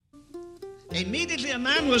Immediately a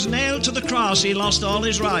man was nailed to the cross, he lost all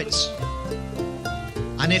his rights.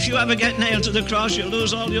 And if you ever get nailed to the cross, you'll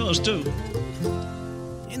lose all yours too.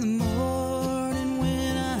 In the morning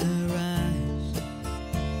when I rise,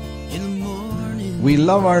 in the morning. We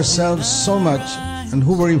love ourselves so much. And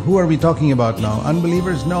who are we talking about now?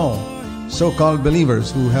 Unbelievers? No. So-called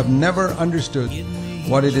believers who have never understood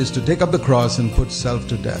what it is to take up the cross and put self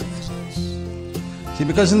to death. See,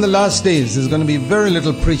 because in the last days, there's going to be very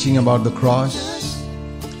little preaching about the cross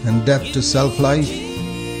and death to self-life.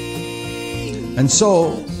 And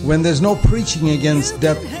so, when there's no preaching against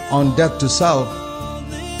death to self,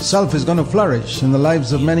 self is going to flourish in the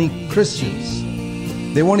lives of many Christians.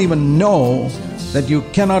 They won't even know that you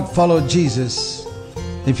cannot follow Jesus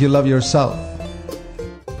if you love yourself.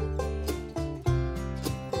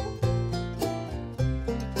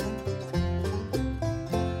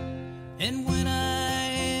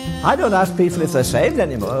 I don't ask people if they're saved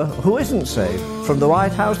anymore. Who isn't saved? From the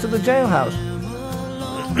White House to the jailhouse.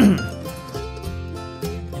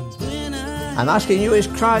 I'm asking you,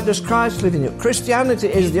 does Christ live in you? Christianity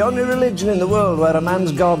is the only religion in the world where a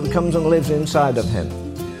man's God comes and lives inside of him.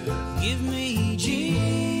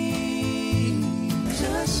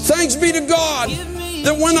 Thanks be to God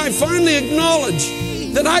that when I finally acknowledge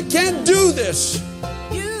that I can't do this,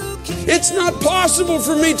 it's not possible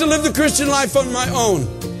for me to live the Christian life on my own.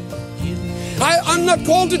 I'm not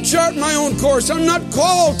called to chart my own course. I'm not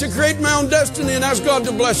called to create my own destiny and ask God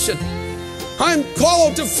to bless it. I'm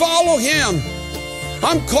called to follow Him.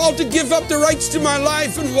 I'm called to give up the rights to my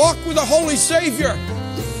life and walk with a holy Savior.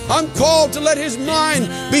 I'm called to let His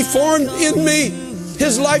mind be formed in me.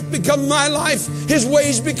 His life become my life. His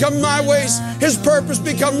ways become my ways. His purpose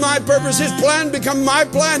become my purpose. His plan become my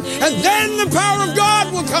plan. And then the power of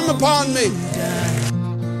God will come upon me.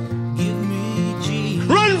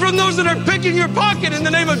 Run from those that are picking your pocket in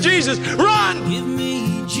the name of Jesus. Run! Give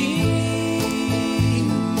me Jesus.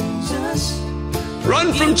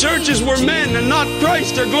 Run from churches where men and not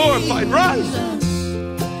Christ are glorified. Run!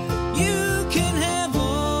 You can have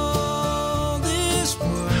all this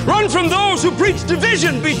world. Run from those who preach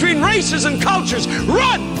division between races and cultures.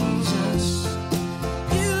 Run!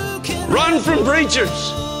 Run from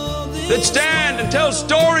preachers that stand and tell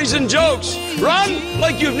stories and jokes. Run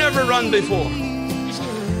like you've never run before.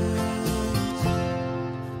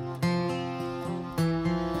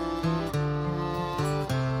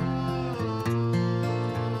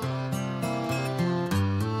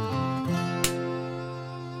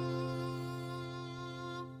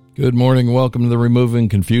 Good morning. Welcome to the Removing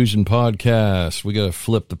Confusion podcast. We got to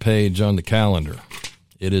flip the page on the calendar.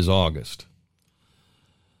 It is August.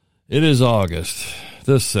 It is August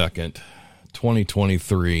the 2nd,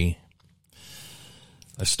 2023.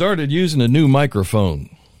 I started using a new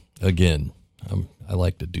microphone again. I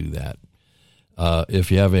like to do that.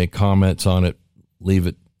 If you have any comments on it, leave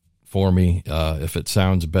it for me. If it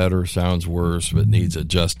sounds better, sounds worse, if it needs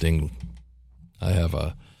adjusting, I have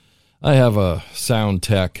a sound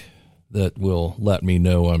tech that will let me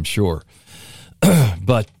know, I'm sure.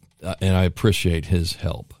 But and I appreciate his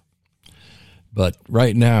help. But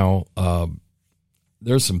right now,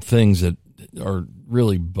 there's some things that are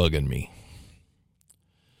really bugging me.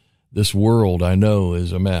 This world, I know,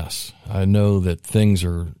 is a mess. I know that things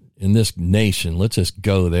are in this nation. Let's just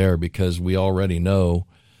go there because we already know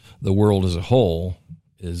the world as a whole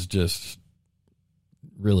is just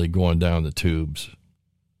really going down the tubes.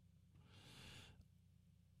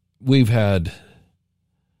 We've had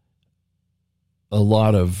a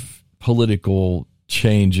lot of political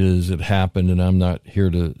changes that happened, and I'm not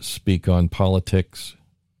here to speak on politics.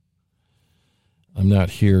 I'm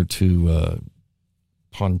not here to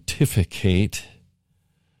pontificate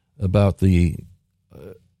about the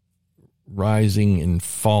rising and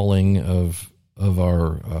falling of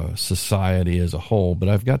our society as a whole, but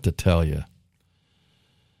I've got to tell you,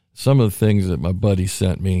 some of the things that my buddy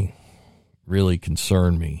sent me really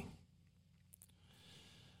concern me.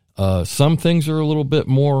 Some things are a little bit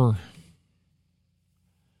more.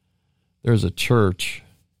 There's a church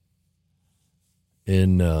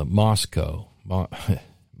in Moscow.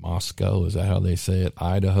 Moscow, is that how they say it?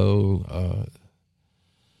 Idaho.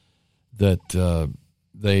 That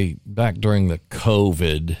they, back during the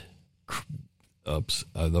COVID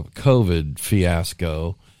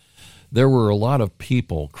fiasco, there were a lot of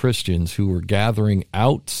people, Christians, who were gathering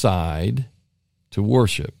outside to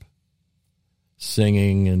worship,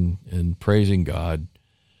 singing and praising God,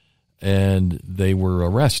 and they were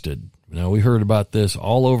arrested. Now, we heard about this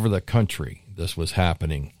all over the country. This was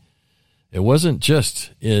happening. It wasn't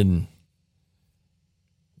just in,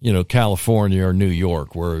 California or New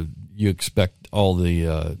York, where you expect all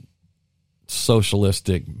the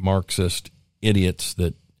socialistic Marxist idiots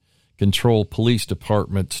that control police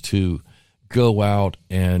departments to go out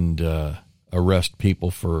and arrest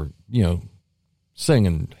people for,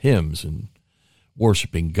 singing hymns and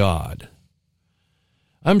worshiping God.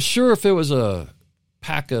 I'm sure if it was a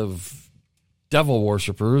pack of devil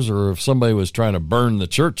worshipers or if somebody was trying to burn the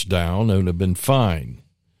church down, it would have been fine.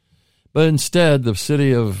 But instead, the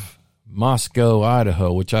city of Moscow,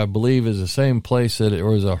 Idaho, which I believe is the same place that it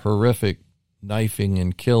was a horrific knifing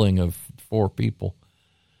and killing of 4 people,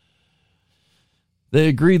 they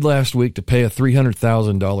agreed last week to pay a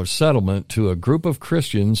 $300,000 settlement to a group of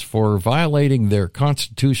Christians for violating their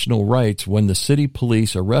constitutional rights when the city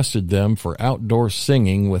police arrested them for outdoor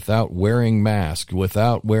singing without wearing masks,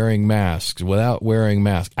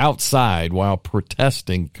 outside while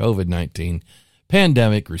protesting COVID-19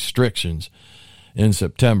 pandemic restrictions. In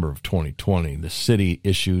September of 2020, the city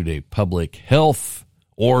issued a public health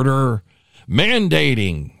order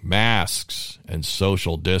mandating masks and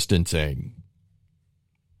social distancing.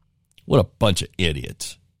 What a bunch of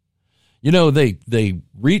idiots. They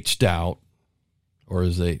reached out, or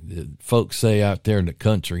as the folks say out there in the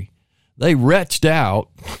country, they retched out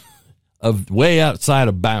of way outside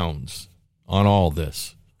of bounds on all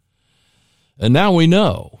this. And now we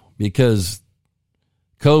know, because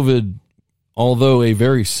COVID, although a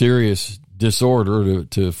very serious disorder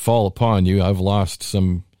to fall upon you, I've lost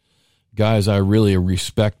some guys I really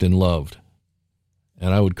respect and loved,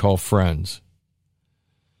 and I would call friends,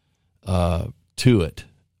 to it.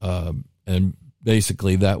 And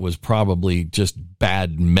basically that was probably just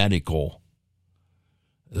bad medical,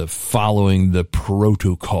 following the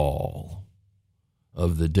protocol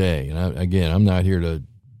of the day. And I'm not here to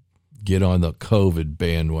get on the COVID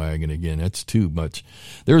bandwagon again. That's too much.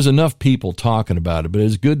 There's enough people talking about it, but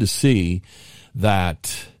it's good to see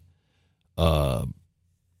that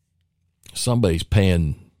somebody's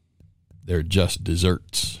paying their just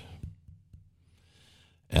desserts.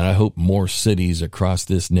 And I hope more cities across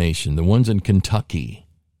this nation, the ones in Kentucky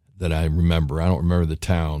that I remember, I don't remember the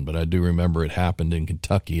town, but I do remember it happened in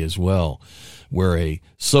Kentucky as well, where a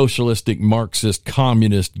socialistic, Marxist,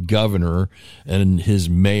 communist governor and his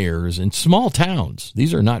mayors in small towns,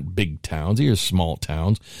 these are not big towns, these are small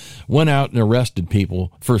towns, went out and arrested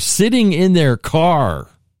people for sitting in their car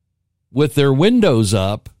with their windows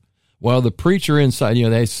up while the preacher inside,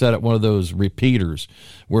 they set up one of those repeaters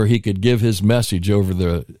where he could give his message over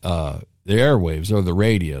the airwaves or the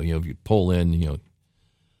radio, if you pull in,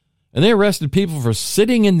 and they arrested people for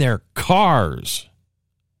sitting in their cars,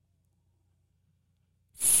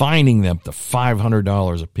 fining them to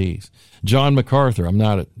 $500 a piece. John MacArthur, I'm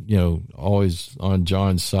not, always on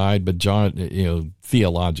John's side, but John,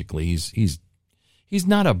 theologically, he's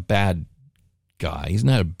not a bad guy. He's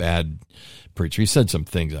not a bad preacher. He said some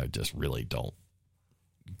things I just really don't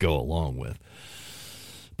go along with.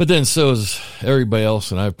 But then so is everybody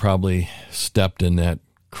else, and I've probably stepped in that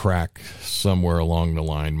crack somewhere along the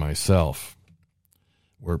line myself,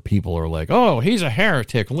 where people are like, oh, he's a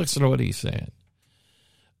heretic. Listen to what he's saying.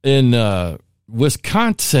 In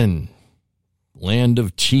Wisconsin, land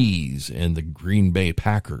of cheese and the Green Bay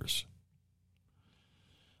Packers,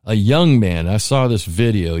 a young man, I saw this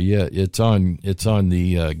video. Yeah, it's on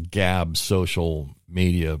the Gab social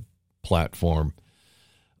media platform.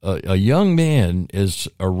 A young man is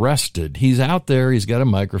arrested. He's out there. He's got a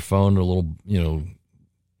microphone, a little,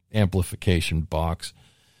 amplification box,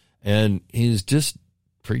 and he's just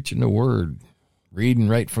preaching the word, reading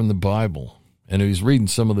right from the Bible. And he's reading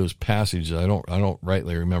some of those passages. I don't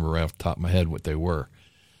rightly remember right off the top of my head what they were.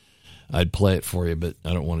 I'd play it for you, but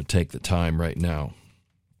I don't want to take the time right now.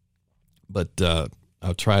 But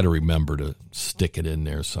I'll try to remember to stick it in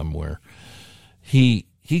there somewhere. He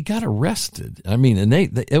got arrested. I mean, and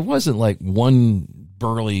it wasn't like one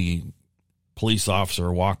burly police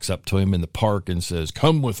officer walks up to him in the park and says,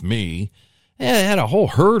 "Come with me." Yeah, they had a whole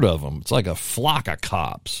herd of them. It's like a flock of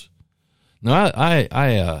cops. Now,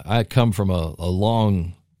 I come from a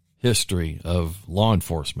long history of law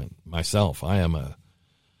enforcement myself. I am a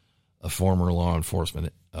former law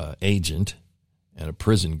enforcement agent and a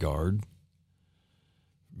prison guard.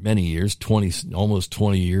 Many years, almost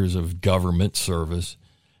 20 years of government service.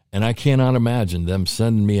 And I cannot imagine them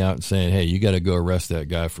sending me out and saying, hey, you got to go arrest that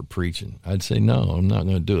guy for preaching. I'd say, no, I'm not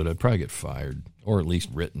going to do it. I'd probably get fired or at least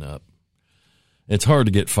written up. It's hard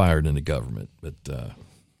to get fired in the government, but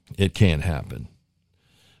it can happen.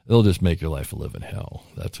 They'll just make your life a living hell.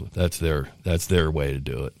 That's their way to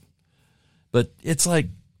do it. But it's like,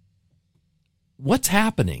 what's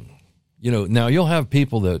happening? Now you'll have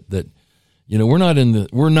people that we're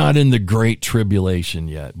not in the great tribulation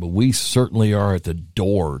yet, but we certainly are at the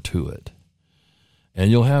door to it. And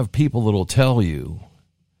you'll have people that'll tell you,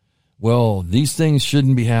 well, these things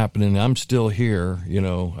shouldn't be happening. I'm still here.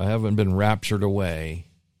 I haven't been raptured away.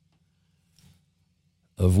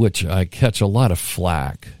 Of which I catch a lot of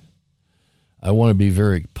flack. I want to be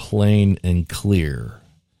very plain and clear.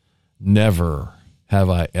 Never have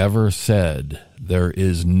I ever said there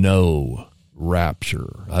is no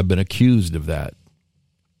rapture. I've been accused of that.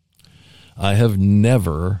 I have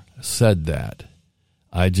never said that.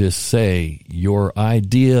 I just say your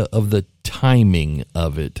idea of the timing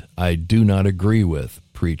of it, I do not agree with,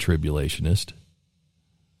 pre-tribulationist.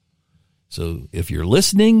 So if you're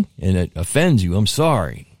listening and it offends you, I'm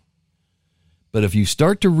sorry. But if you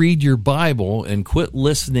start to read your Bible and quit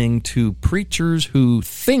listening to preachers who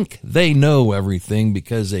think they know everything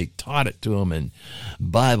because they taught it to them in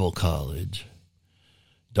Bible college,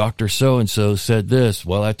 Dr. So-and-so said this,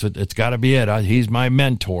 well, it's got to be it. He's my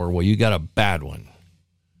mentor. Well, you got a bad one.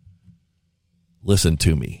 Listen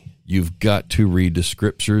to me. You've got to read the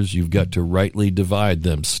scriptures. You've got to rightly divide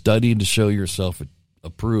them. Study to show yourself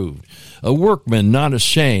approved. A workman not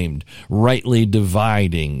ashamed, rightly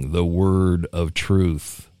dividing the word of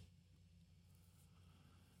truth.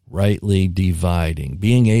 Rightly dividing.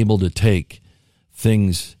 Being able to take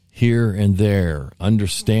things here and there.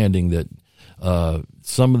 Understanding that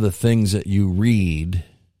some of the things that you read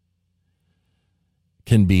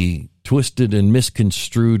can be twisted and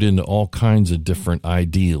misconstrued into all kinds of different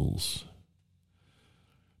ideals.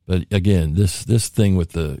 But again, this thing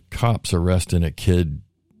with the cops arresting a kid,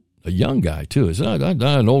 a young guy too. It's not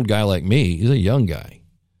an old guy like me. He's a young guy,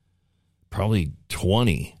 probably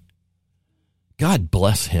 20. God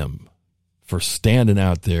bless him for standing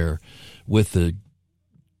out there with the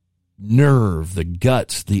nerve, the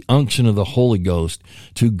guts, the unction of the Holy Ghost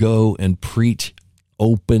to go and preach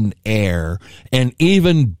open air and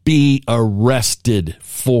even be arrested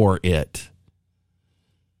for it.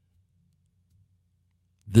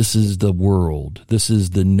 This is the world. This is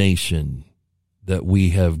the nation that we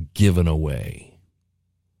have given away.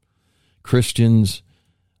 Christians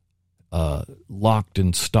locked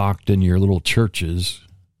and stocked in your little churches,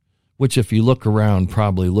 which if you look around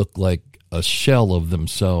probably look like a shell of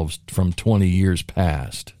themselves from 20 years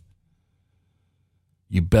past.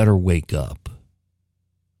 You better wake up.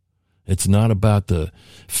 It's not about the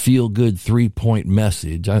feel-good 3-point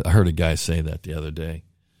message. I heard a guy say that the other day.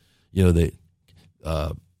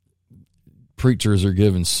 Preachers are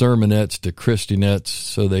giving sermonettes to Christianettes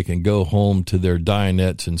so they can go home to their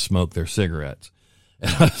dinettes and smoke their cigarettes.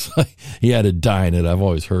 And I was like, he had a dinette. I've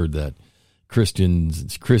always heard that.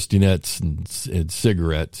 Christianettes and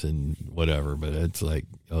cigarettes and whatever. But it's like,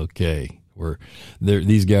 okay,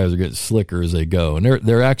 these guys are getting slicker as they go. And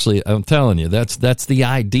they're actually, I'm telling you, that's the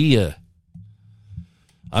idea.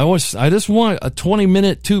 I just want a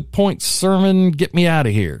 20-minute 2-point sermon. Get me out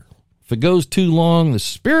of here. If it goes too long, the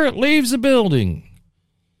Spirit leaves the building.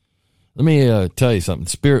 Let me tell you something. The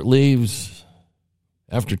Spirit leaves.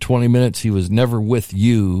 After 20 minutes, he was never with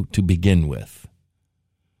you to begin with.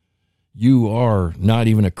 You are not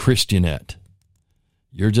even a Christianette.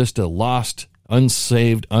 You're just a lost,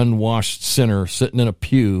 unsaved, unwashed sinner sitting in a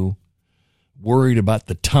pew, worried about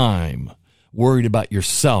the time, worried about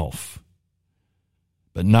yourself,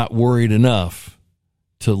 but not worried enough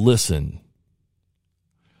to listen.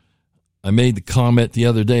 I made the comment the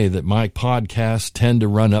other day that my podcasts tend to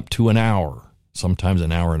run up to an hour, sometimes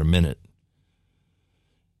an hour and a minute.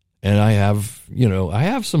 And I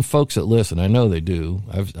have some folks that listen. I know they do.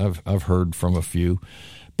 I've heard from a few,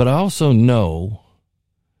 but I also know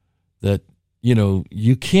that,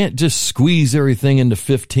 you can't just squeeze everything into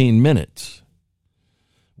 15 minutes.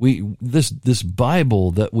 This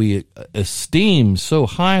Bible that we esteem so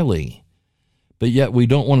highly, but yet we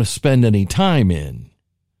don't want to spend any time in.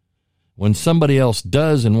 When somebody else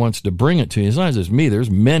does and wants to bring it to you, it's not just me,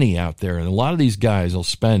 there's many out there, and a lot of these guys will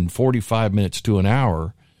spend 45 minutes to an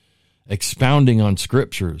hour expounding on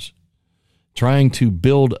scriptures, trying to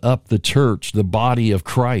build up the church, the body of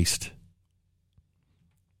Christ.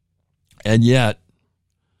 And yet,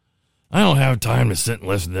 I don't have time to sit and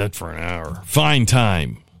listen to that for an hour. Find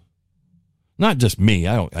time. Not just me.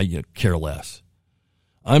 I care less.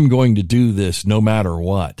 I'm going to do this no matter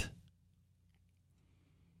what.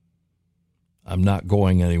 I'm not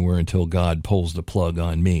going anywhere until God pulls the plug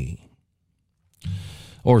on me.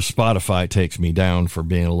 Or Spotify takes me down for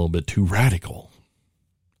being a little bit too radical.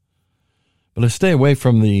 But I stay away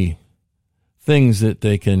from the things that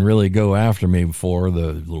they can really go after me for,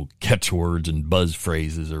 the little catchwords and buzz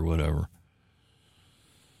phrases or whatever.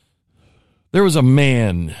 There was a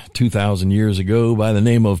man 2,000 years ago by the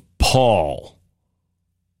name of Paul.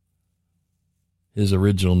 His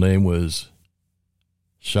original name was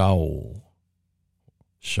Shaul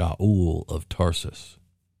of Tarsus.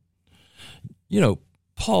 You know,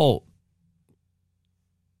 Paul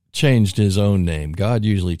changed his own name. God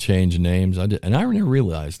usually changed names. And I never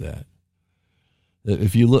realized that.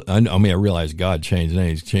 If you look, I realize God changed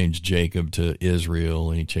names. He changed Jacob to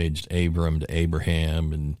Israel, and he changed Abram to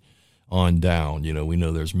Abraham, and on down. You know, we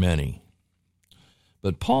know there's many.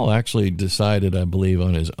 But Paul actually decided, I believe,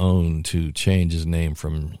 on his own to change his name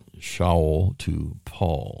from Shaul to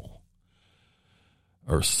Paul.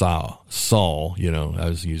 Or Saul, you know, I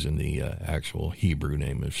was using the actual Hebrew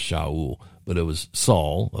name of Shaul, but it was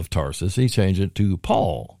Saul of Tarsus. He changed it to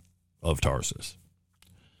Paul of Tarsus.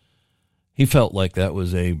 He felt like that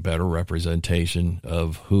was a better representation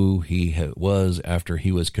of who he was after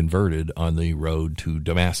he was converted on the road to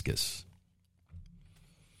Damascus.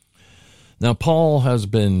 Now, Paul has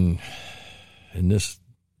been, in this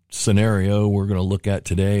scenario we're going to look at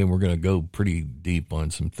today, and we're going to go pretty deep on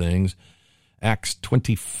some things. Acts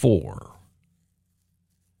 24.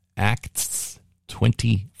 Acts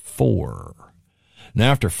 24.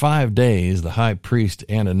 Now, after 5 days, the high priest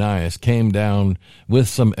Ananias came down with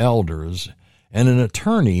some elders and an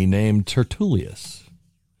attorney named Tertullus,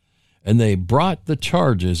 and they brought the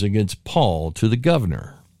charges against Paul to the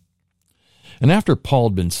governor. And after Paul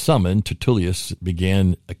had been summoned, Tertullus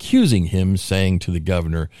began accusing him, saying to the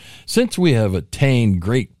governor, "Since we have attained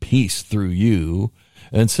great peace through you,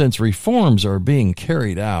 and since reforms are being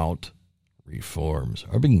carried out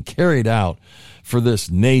for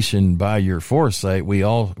this nation by your foresight,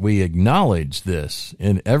 we acknowledge this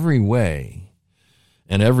in every way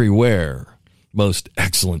and everywhere, most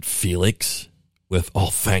excellent Felix, with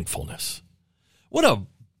all thankfulness." What a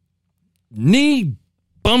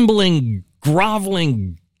knee-bumbling,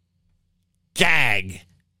 groveling gag.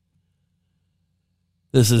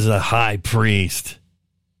 This is a high priest,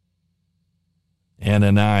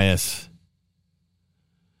 Ananias.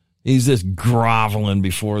 He's just groveling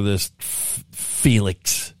before this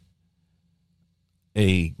Felix,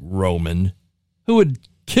 a Roman, who would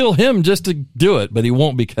kill him just to do it, but he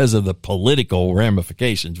won't because of the political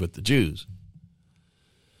ramifications with the Jews.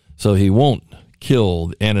 So he won't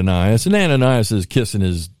kill Ananias, and Ananias is kissing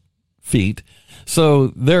his feet, so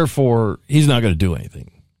therefore he's not going to do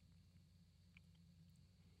anything.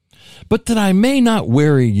 But that I may not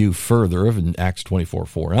weary you further, in Acts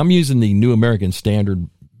 24:4. I'm using the New American Standard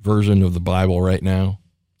version of the Bible right now,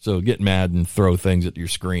 so get mad and throw things at your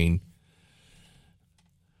screen.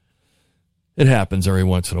 It happens every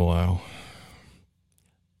once in a while.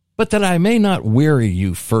 But that I may not weary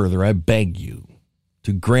you further, I beg you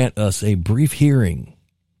to grant us a brief hearing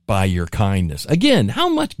by your kindness. Again, how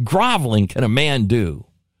much groveling can a man do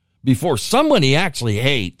before someone he actually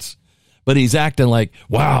hates, but he's acting like,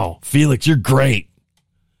 "Wow, Felix, you're great"?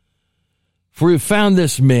 For we found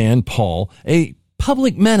this man, Paul, a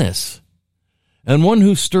public menace, and one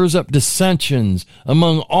who stirs up dissensions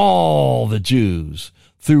among all the Jews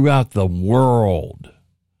throughout the world,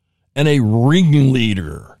 and a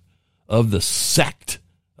ringleader of the sect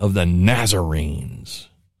of the Nazarenes.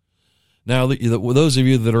 Now, those of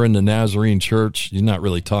you that are in the Nazarene church, he's not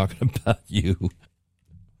really talking about you.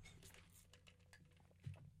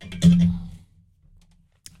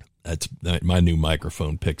 That's my new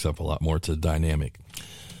microphone picks up a lot more. It's a dynamic.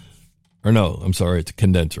 Or no, I'm sorry, it's a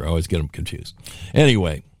condenser. I always get them confused.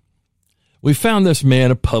 Anyway, we found this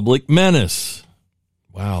man a public menace.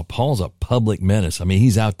 Wow, Paul's a public menace. I mean,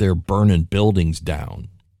 he's out there burning buildings down.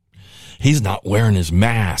 He's not wearing his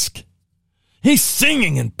mask. He's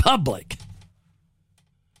singing in public.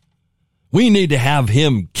 We need to have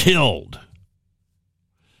him killed.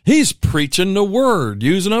 He's preaching the word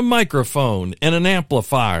using a microphone and an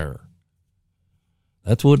amplifier.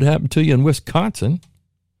 That's what happened to you in Wisconsin.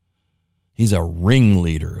 He's a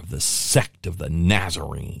ringleader of the sect of the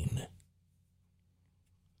Nazarene.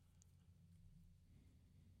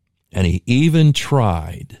 And he even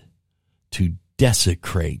tried to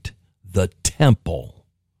desecrate the temple.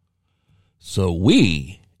 So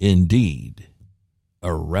we, indeed,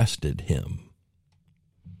 arrested him.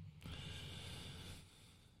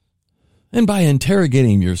 And by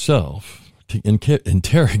interrogating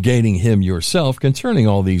him yourself concerning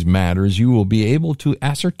all these matters, you will be able to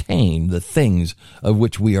ascertain the things of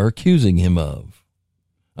which we are accusing him of.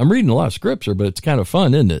 I'm reading a lot of scripture, but it's kind of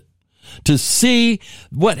fun, isn't it? To see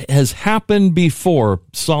what has happened before.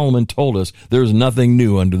 Solomon told us there's nothing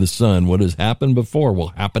new under the sun. What has happened before will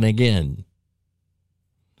happen again.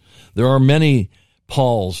 There are many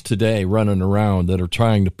Pauls today running around that are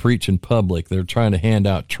trying to preach in public. They're trying to hand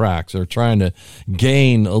out tracts. They're trying to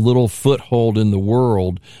gain a little foothold in the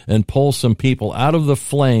world and pull some people out of the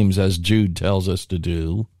flames, as Jude tells us to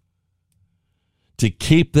do, to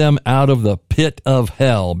keep them out of the pit of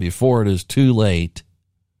hell before it is too late.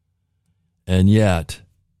 And yet,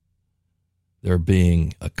 they're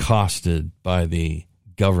being accosted by the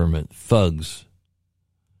government thugs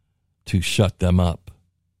to shut them up.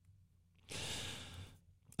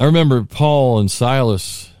 I remember Paul and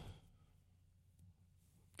Silas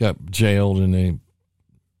got jailed and they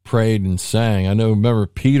prayed and sang. Remember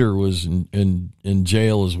Peter was in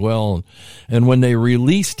jail as well. And when they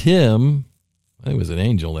released him, it was an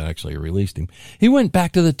angel that actually released him. He went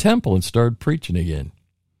back to the temple and started preaching again.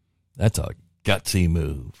 That's a gutsy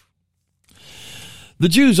move. The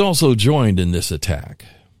Jews also joined in this attack,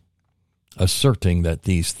 asserting that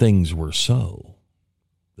these things were so.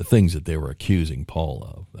 The things that they were accusing Paul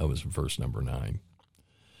of. That was verse number 9.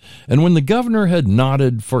 And when the governor had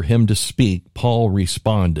nodded for him to speak, Paul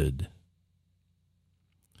responded.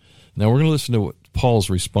 Now we're going to listen to what Paul's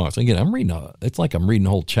response. Again, it's like I'm reading a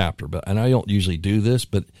whole chapter, and I don't usually do this,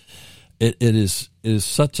 but it is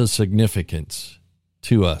such a significance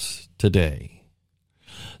to us today.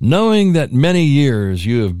 Knowing that many years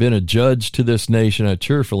you have been a judge to this nation, I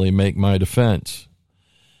cheerfully make my defense.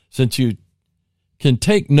 Since you can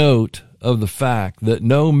take note of the fact that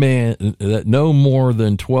no more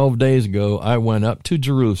than 12 days ago I went up to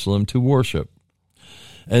Jerusalem to worship,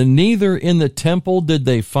 and neither in the temple did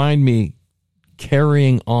they find me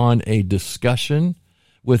carrying on a discussion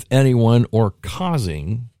with anyone or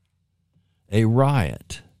causing a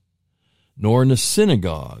riot, nor in the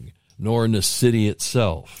synagogue, nor in the city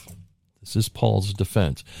itself. This is Paul's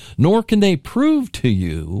defense. Nor can they prove to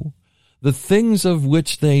you the things of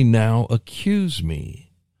which they now accuse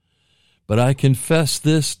me. But I confess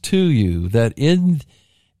this to you, that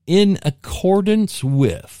in accordance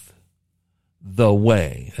with the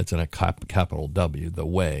way, that's in a capital W, the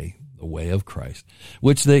way of Christ,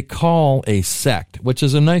 which they call a sect, which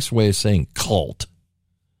is a nice way of saying cult,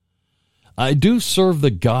 I do serve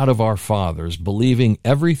the God of our fathers, believing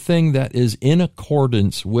everything that is in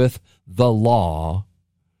accordance with the law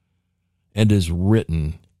and is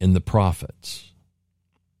written in the prophets.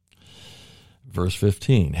 Verse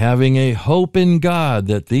 15, having a hope in God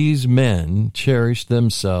that these men cherish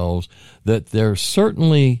themselves, that there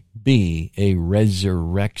certainly be a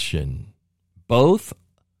resurrection, both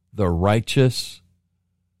the righteous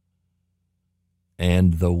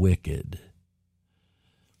and the wicked.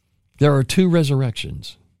 There are two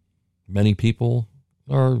resurrections. Many people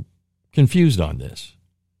are confused on this.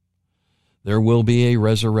 There will be a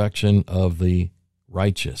resurrection of the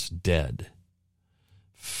righteous dead.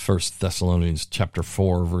 1 Thessalonians chapter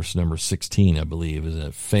 4, verse number 16, I believe, is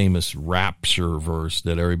a famous rapture verse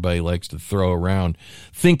that everybody likes to throw around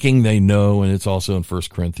thinking they know, and it's also in 1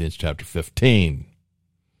 Corinthians chapter 15.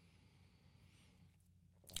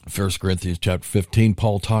 1 Corinthians chapter 15,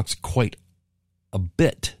 Paul talks quite a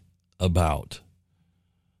bit about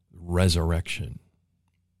resurrection.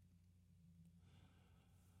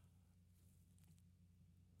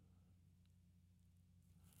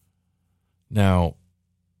 Now,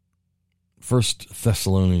 1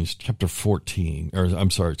 Thessalonians chapter 4,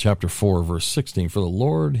 verse 16, for the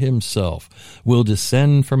Lord himself will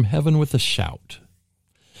descend from heaven with a shout,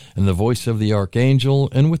 and the voice of the archangel,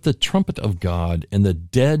 and with the trumpet of God, and the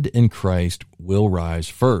dead in Christ will rise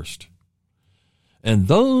first. And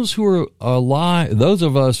those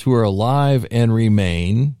of us who are alive and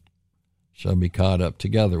remain shall be caught up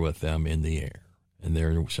together with them in the air, and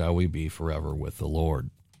there shall we be forever with the Lord.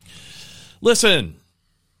 Listen,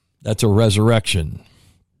 that's a resurrection.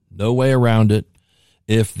 No way around it.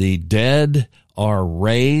 If the dead are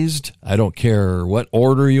raised, I don't care what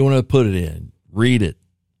order you want to put it in. Read it.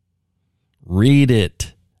 Read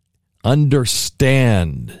it.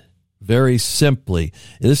 Understand. Very simply.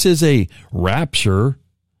 This is a rapture,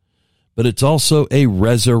 but it's also a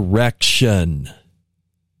resurrection.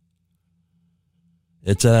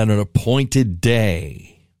 It's at an appointed day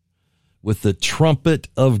with the trumpet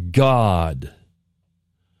of God.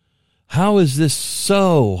 How is this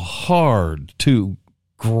so hard to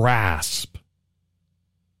grasp?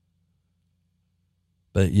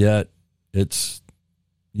 But yet it's,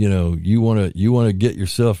 you want to get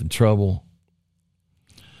yourself in trouble.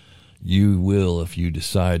 You will if you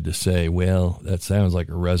decide to say, well, that sounds like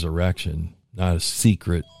a resurrection, not a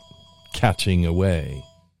secret catching away.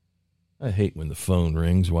 I hate when the phone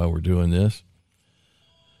rings while we're doing this.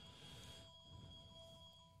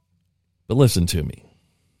 But listen to me.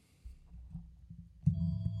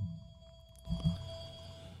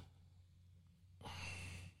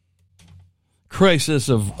 crisis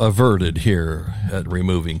averted here at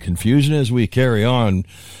Removing Confusion as we carry on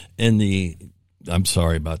in the... I'm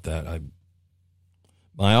sorry about that.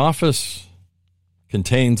 My office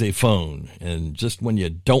contains a phone, and just when you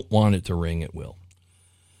don't want it to ring, it will.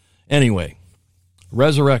 Anyway,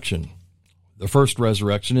 resurrection. The first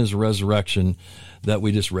resurrection is a resurrection that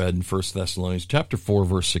we just read in 1 Thessalonians chapter 4,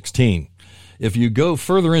 verse 16. If you go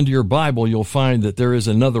further into your Bible, you'll find that there is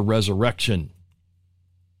another resurrection.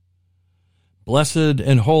 Blessed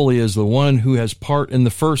and holy is the one who has part in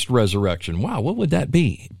the first resurrection. Wow, what would that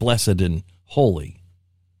be? Blessed and holy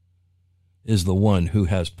is the one who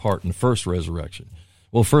has part in the first resurrection.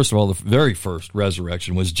 Well, first of all, the very first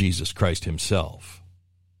resurrection was Jesus Christ himself.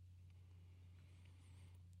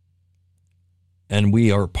 And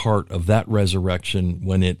we are part of that resurrection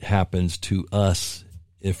when it happens to us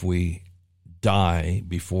if we die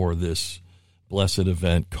before this blessed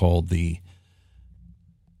event called the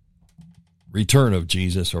return of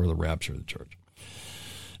Jesus or the rapture of the church.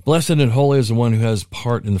 Blessed and holy is the one who has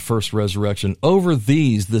part in the first resurrection. Over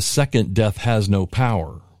these, the second death has no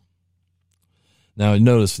power. Now,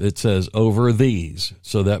 notice it says over these,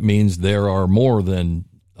 so that means there are more than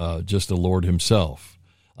just the Lord himself.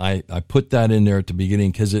 I put that in there at the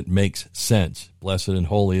beginning because it makes sense. Blessed and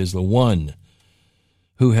holy is the one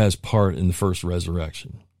who has part in the first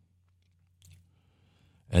resurrection.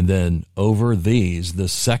 And then over these, the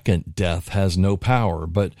second death has no power,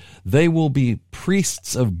 but they will be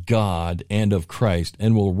priests of God and of Christ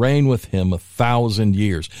and will reign with him 1,000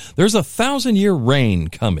 years. There's 1,000-year reign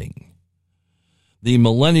coming. The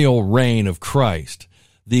millennial reign of Christ.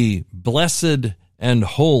 The blessed and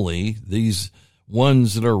holy, these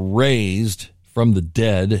ones that are raised from the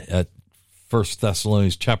dead at 1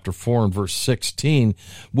 Thessalonians chapter 4 and verse 16,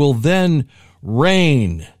 will then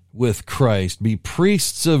reign with Christ, be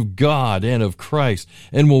priests of God and of Christ,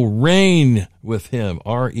 and will reign with him,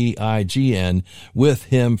 R-E-I-G-N, with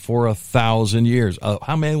him for 1,000 years. How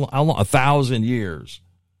long? 1,000 years.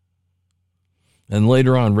 And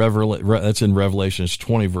later on, that's in Revelation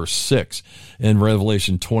 20, verse 6, and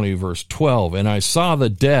Revelation 20, verse 12. And I saw the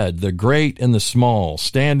dead, the great and the small,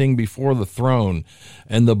 standing before the throne,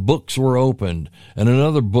 and the books were opened, and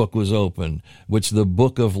another book was opened, which the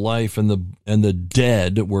book of life, and the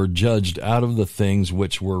dead were judged out of the things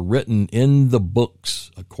which were written in the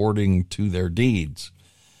books according to their deeds.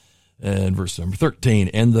 And verse number 13,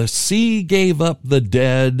 and the sea gave up the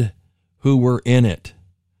dead who were in it.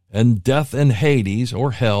 And death and Hades,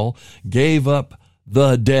 or hell, gave up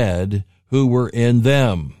the dead who were in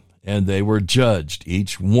them, and they were judged,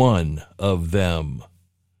 each one of them,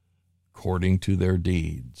 according to their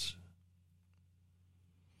deeds.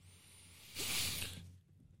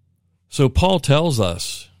 So Paul tells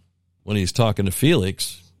us, when he's talking to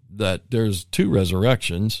Felix, that there's two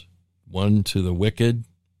resurrections, one to the wicked,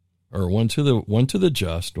 or one to the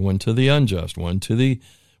just, one to the unjust, one to the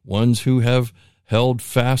ones who have held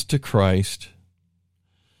fast to Christ,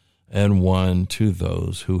 and one to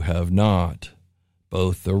those who have not,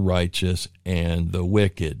 both the righteous and the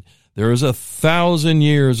wicked. There is 1,000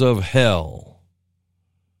 years of hell,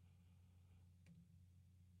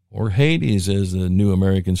 or Hades, as the New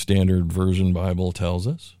American Standard Version Bible tells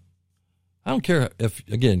us. I don't care if,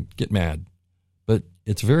 again, get mad, but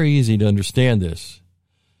it's very easy to understand this.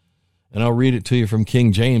 And I'll read it to you from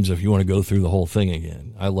King James if you want to go through the whole thing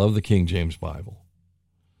again. I love the King James Bible.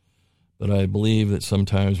 But I believe that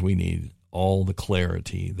sometimes we need all the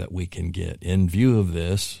clarity that we can get. In view of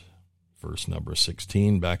this, verse number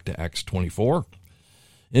 16, back to Acts 24.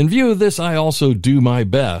 In view of this, I also do my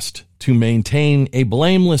best to maintain a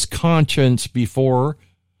blameless conscience before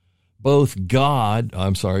both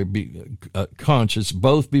conscience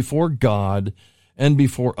both before God and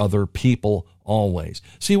before other people always.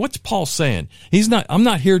 See, what's Paul saying? I'm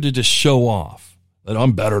not here to just show off that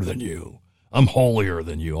I'm better than you. I'm holier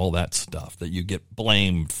than you, all that stuff that you get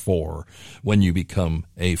blamed for when you become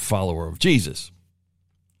a follower of Jesus.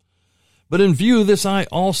 But in view of this, I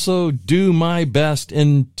also do my best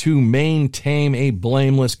to maintain a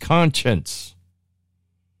blameless conscience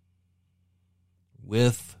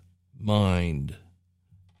with mind,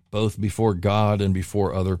 both before God and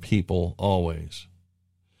before other people always.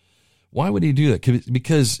 Why would he do that?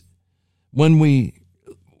 Because when we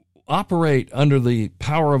operate under the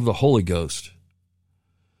power of the Holy Ghost,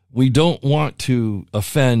 we don't want to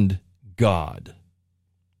offend God.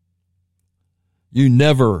 You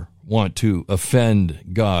never want to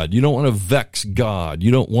offend God. You don't want to vex God.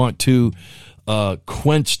 You don't want to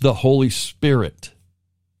quench the Holy Spirit.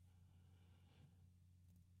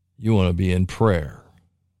 You want to be in prayer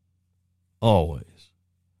always.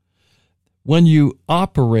 when you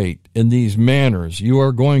operate in these manners, you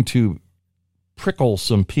are going to prickle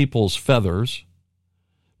some people's feathers,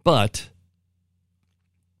 but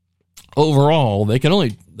overall, they can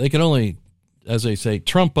only, as they say,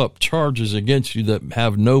 trump up charges against you that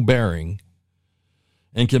have no bearing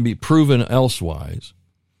and can be proven elsewise.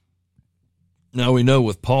 Now we know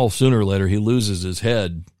with Paul, sooner or later, he loses his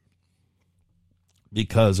head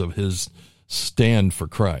because of his stand for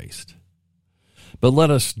Christ. But let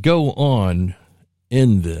us go on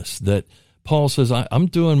in this, that Paul says, I'm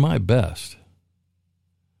doing my best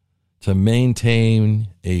to maintain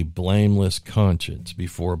a blameless conscience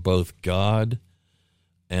before both God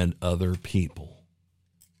and other people.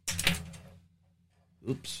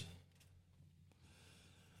 Oops.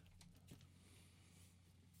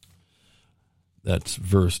 That's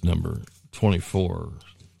verse number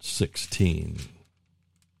 24:16.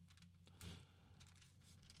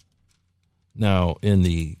 Now, in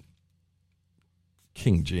the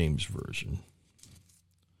King James Version,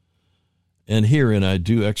 and herein I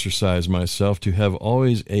do exercise myself to have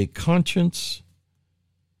always a conscience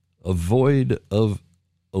void of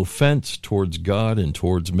offense towards God and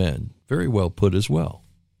towards men. Very well put as well.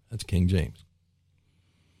 That's King James.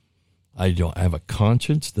 I have a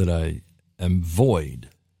conscience that I am void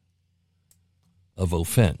of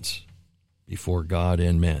offense before God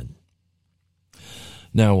and men.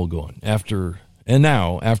 Now we'll go on. After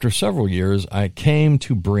several years, I came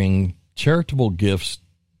to bring charitable gifts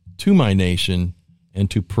to my nation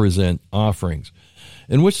and to present offerings,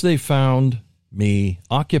 in which they found me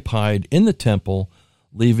occupied in the temple,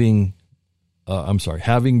 having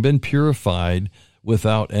been purified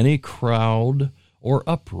without any crowd or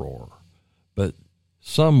uproar. But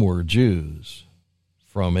some were Jews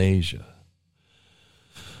from Asia,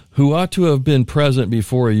 who ought to have been present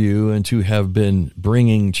before you and to have been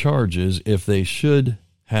bringing charges if they should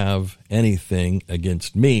have anything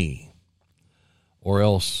against me, or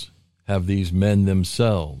else have these men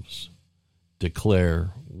themselves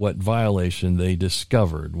declare what violation they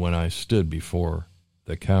discovered when I stood before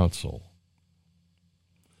the council.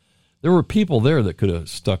 There were people there that could have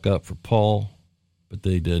stuck up for Paul, but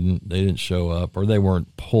they didn't. They didn't show up, or they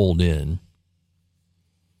weren't pulled in.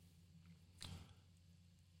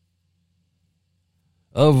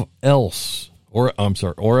 Or else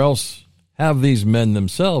have these men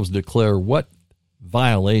themselves declare what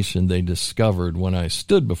violation they discovered when I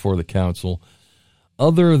stood before the council,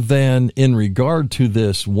 other than in regard to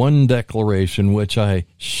this one declaration which I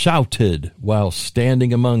shouted while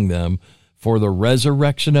standing among them for the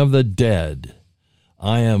resurrection of the dead.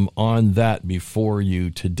 I am on that before you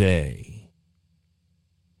today.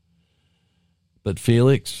 But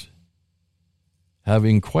Felix,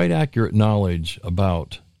 having quite accurate knowledge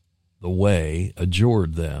about the way,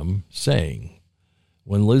 adjured them, saying,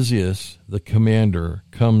 when Lysias, the commander,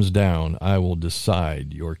 comes down, I will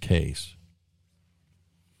decide your case.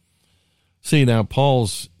 See, now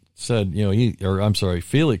Paul's said,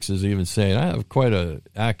 Felix is even saying, I have quite a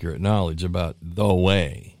accurate knowledge about the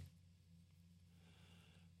way.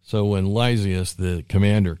 So when Lysias, the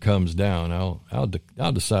commander, comes down,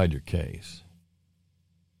 I'll decide your case.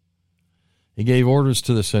 He gave orders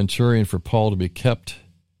to the centurion for Paul to be kept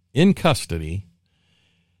in custody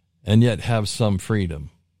and yet have some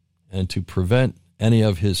freedom, and to prevent any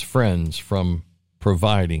of his friends from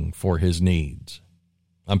providing for his needs.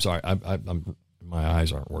 I'm sorry, my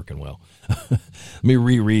eyes aren't working well. Let me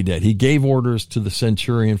reread that. He gave orders to the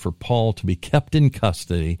centurion for Paul to be kept in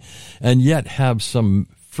custody and yet have some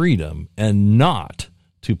freedom, and not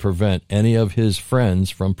to prevent any of his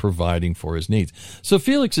friends from providing for his needs. So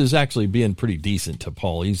Felix is actually being pretty decent to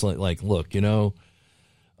Paul. He's like, look,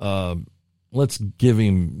 let's give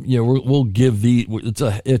him, we'll give it's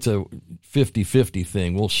a 50-50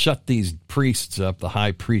 thing. We'll shut these priests up, the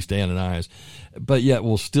high priest Ananias, but yet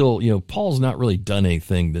we'll still, Paul's not really done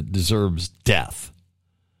anything that deserves death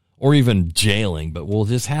or even jailing, but we'll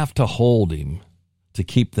just have to hold him to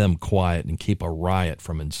keep them quiet and keep a riot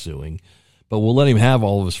from ensuing. But we'll let him have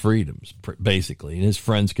all of his freedoms, basically, and his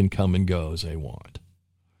friends can come and go as they want.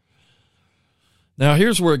 Now,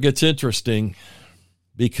 here's where it gets interesting,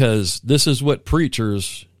 because this is what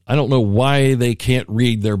preachers, I don't know why they can't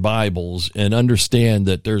read their Bibles and understand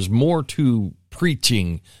that there's more to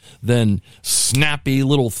preaching than snappy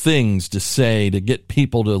little things to say to get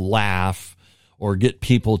people to laugh or get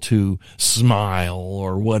people to smile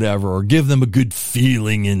or whatever, or give them a good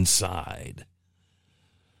feeling inside.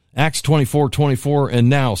 Acts 24:24, and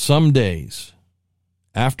now some days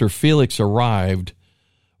after Felix arrived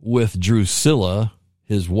with Drusilla,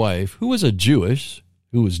 his wife, who was Jewish,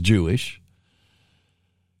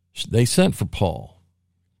 they sent for Paul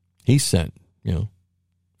He sent,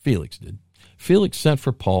 Felix did. Felix sent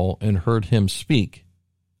for Paul and heard him speak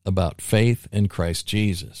about faith in Christ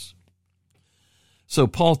Jesus. So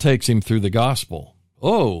Paul takes him through the gospel.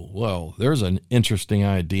 Oh, well, there's an interesting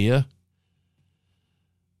idea.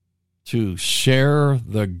 To share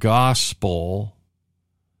the gospel,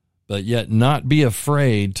 but yet not be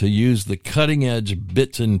afraid to use the cutting-edge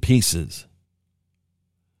bits and pieces.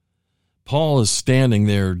 Paul is standing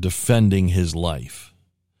there defending his life.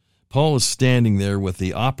 Paul is standing there with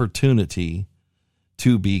the opportunity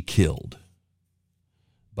to be killed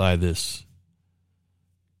by this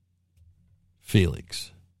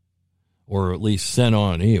Felix, or at least sent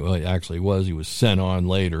on. He was sent on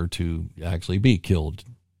later to actually be killed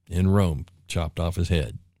in Rome, chopped off his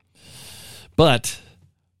head. But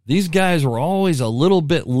these guys were always a little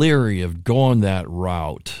bit leery of going that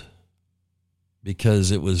route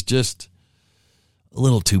because it was just a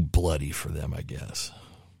little too bloody for them, I guess.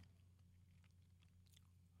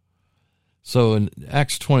 So in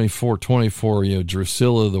Acts 24:24,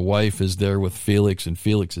 Drusilla, the wife, is there with Felix, and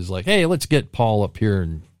Felix is like, hey, let's get Paul up here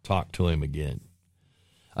and talk to him again.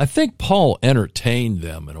 I think Paul entertained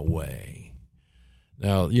them in a way.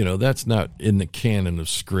 Now, that's not in the canon of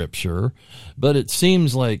Scripture, but it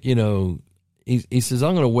seems like, he says,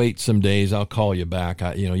 I'm going to wait some days. I'll call you back.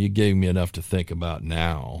 You gave me enough to think about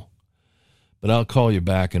now, but I'll call you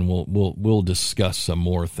back and we'll discuss some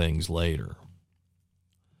more things later.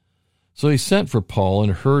 So he sent for Paul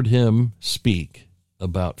and heard him speak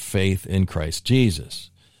about faith in Christ Jesus.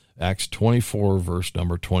 Acts 24, verse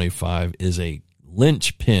number 25, is a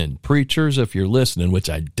linchpin. Preachers, if you're listening, which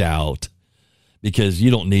I doubt, because you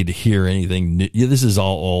don't need to hear anything new. This is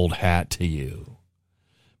all old hat to you.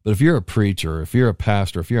 But if you're a preacher, if you're a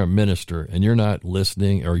pastor, if you're a minister, and you're not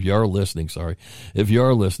listening, or you're listening, if you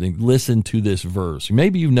are listening, listen to this verse.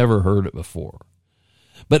 Maybe you've never heard it before.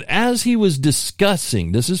 But as he was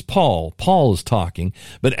discussing, this is Paul is talking,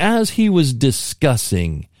 but as he was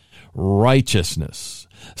discussing righteousness,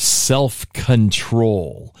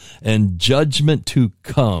 self-control, and judgment to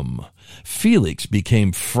come, Felix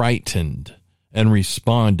became frightened and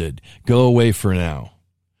responded, go away for now.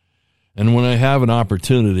 And when I have an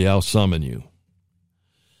opportunity, I'll summon you.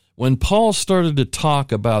 When Paul started to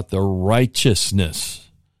talk about the righteousness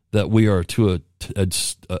that we are to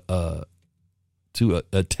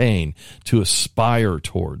attain, to aspire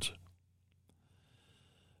towards.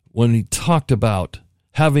 When he talked about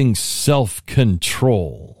having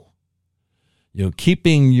self-control,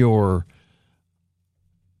 keeping your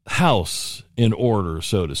house in order,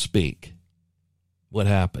 so to speak, what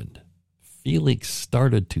happened? Felix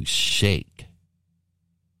started to shake.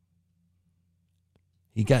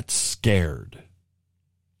 He got scared.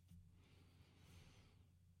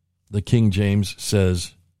 The King James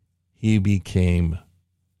says, he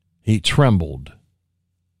trembled.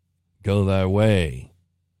 Go thy way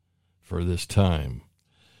for this time.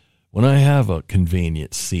 When I have a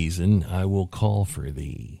convenient season, I will call for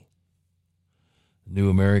thee. New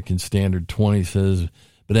American Standard 20 says,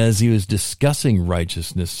 but as he was discussing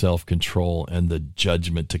righteousness, self-control, and the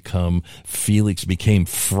judgment to come, Felix became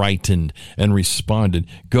frightened and responded,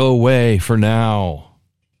 go away for now.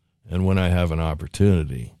 And when I have an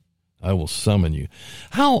opportunity, I will summon you.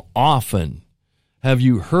 How often have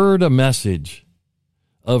you heard a message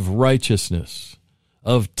of righteousness,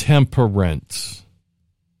 of temperance,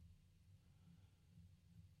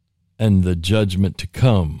 and the judgment to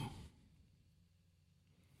come?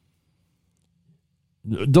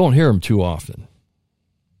 Don't hear them too often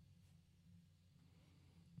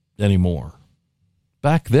anymore.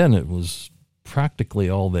 Back then, it was practically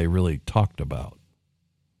all they really talked about.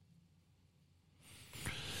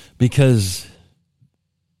 Because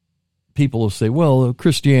people will say, well,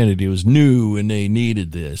 Christianity was new and they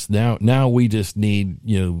needed this. Now we just need,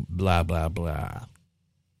 blah, blah, blah.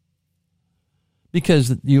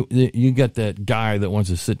 Because you got that guy that wants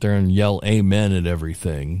to sit there and yell amen at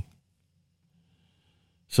everything.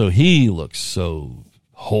 So he looks so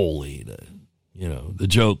holy that, the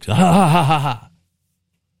jokes, ha, ha, ha, ha, ha.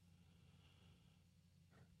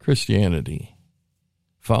 Christianity,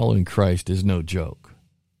 following Christ, is no joke.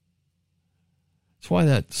 That's why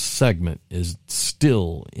that segment is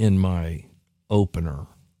still in my opener,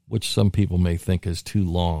 which some people may think is too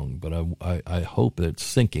long, but I hope that it's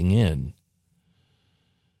sinking in.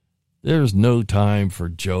 There's no time for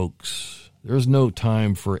jokes. There's no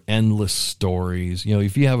time for endless stories.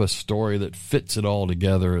 If you have a story that fits it all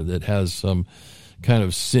together, that has some kind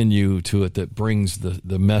of sinew to it that brings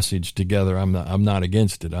the message together, I'm not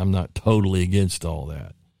against it. I'm not totally against all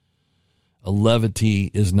that. A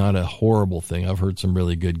levity is not a horrible thing. I've heard some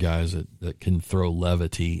really good guys that can throw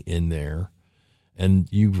levity in there, and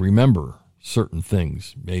you remember certain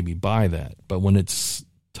things maybe by that. But when it's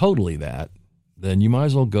totally that, then you might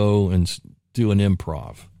as well go and do an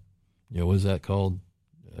improv. What is that called?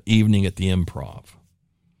 Evening at the Improv.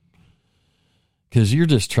 Because you're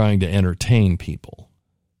just trying to entertain people.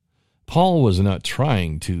 Paul was not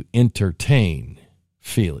trying to entertain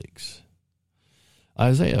Felix.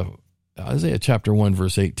 Isaiah chapter 1,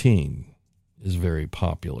 verse 18 is very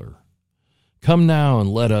popular. Come now and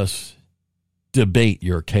let us debate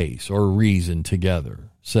your case or reason together,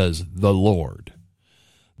 says the Lord.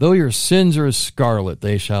 Though your sins are as scarlet,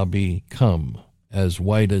 they shall become as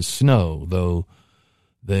white as snow. Though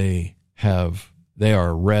they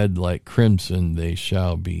are red like crimson, they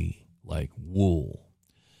shall be like wool.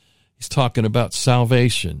 He's talking about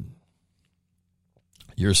salvation.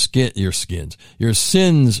 Your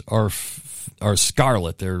sins are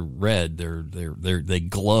scarlet. They're red. They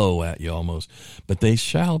glow at you almost, but they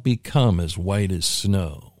shall become as white as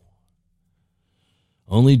snow.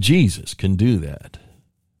 Only Jesus can do that.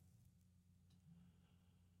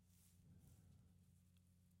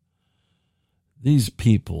 These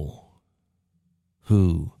people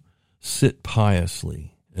who sit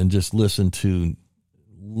piously and just listen to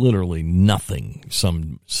literally nothing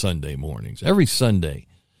some Sunday mornings. Every Sunday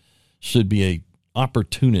should be an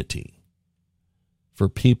opportunity for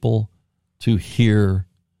people to hear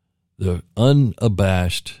the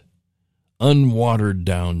unabashed, unwatered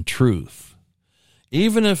down truth.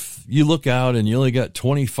 Even if you look out and you only got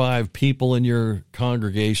 25 people in your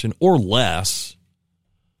congregation or less,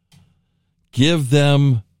 give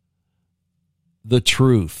them the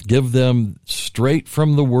truth. Give them straight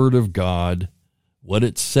from the Word of God what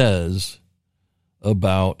it says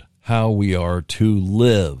about how we are to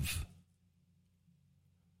live.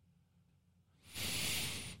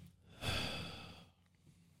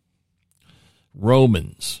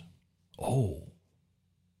 Romans,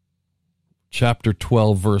 chapter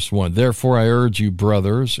 12, verse 1. Therefore I urge you,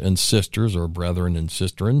 brothers and sisters, or brethren and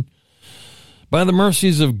sisterin, by the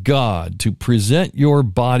mercies of God, to present your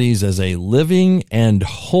bodies as a living and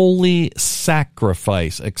holy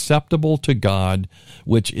sacrifice, acceptable to God,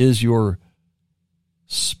 which is your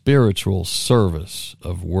spiritual service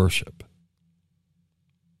of worship.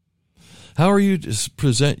 How are you to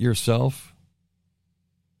present yourself,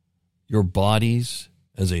 your bodies,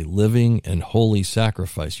 as a living and holy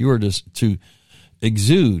sacrifice? You are to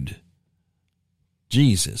exude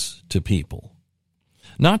Jesus to people.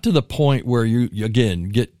 Not to the point where you again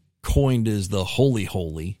get coined as the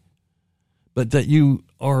holy, but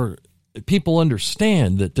that people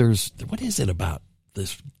understand that what is it about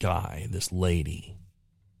this guy, this lady?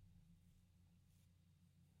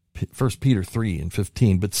 1 Peter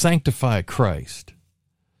 3:15, but sanctify Christ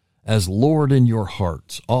as Lord in your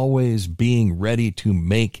hearts, always being ready to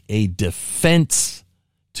make a defense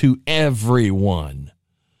to everyone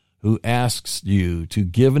who asks you to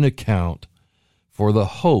give an account for the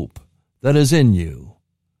hope that is in you,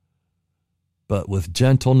 but with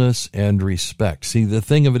gentleness and respect. See, the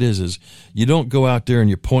thing of it is you don't go out there and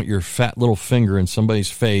you point your fat little finger in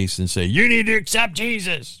somebody's face and say, you need to accept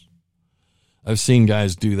Jesus. I've seen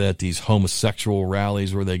guys do that, these homosexual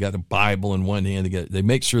rallies where they got a Bible in one hand. They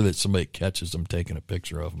make sure that somebody catches them taking a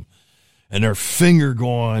picture of them. And their finger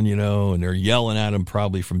going, and they're yelling at them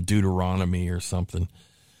probably from Deuteronomy or something.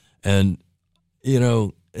 And,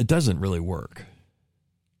 it doesn't really work.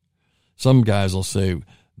 Some guys will say,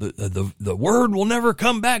 the word will never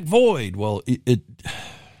come back void. Well,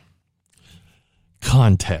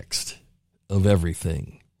 context of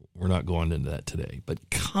everything. We're not going into that today,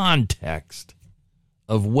 but context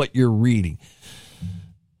of what you're reading.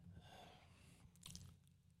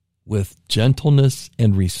 With gentleness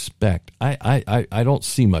and respect. I don't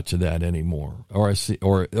see much of that anymore. Or I see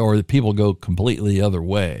or the people go completely the other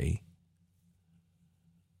way.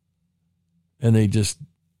 And they just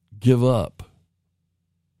give up.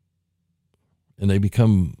 And they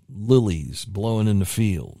become lilies blowing in the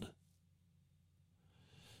field.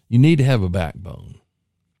 You need to have a backbone.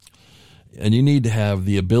 And you need to have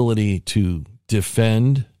the ability to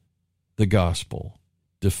defend the gospel,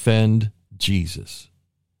 defend Jesus.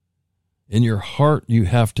 In your heart, you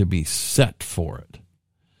have to be set for it.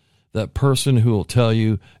 That person who will tell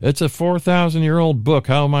you, it's a 4,000-year-old book,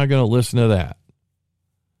 how am I going to listen to that?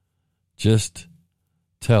 Just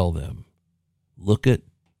tell them, look at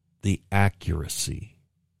the accuracy.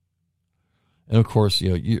 And of course,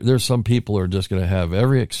 there's some people who are just going to have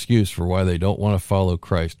every excuse for why they don't want to follow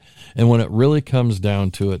Christ. And when it really comes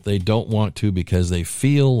down to it, they don't want to because they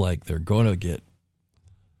feel like they're going to get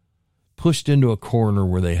pushed into a corner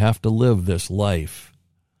where they have to live this life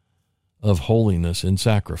of holiness and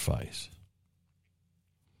sacrifice.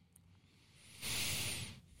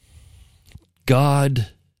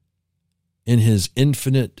 God, in his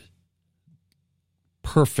infinite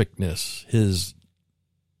perfectness, his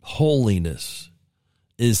holiness,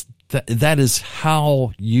 that is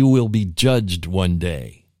how you will be judged one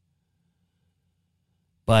day.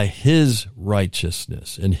 By his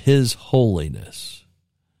righteousness and his holiness,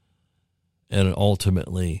 and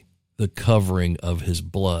ultimately the covering of his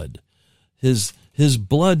blood. His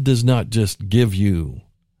blood does not just give you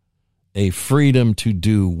a freedom to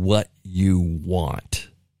do what you want.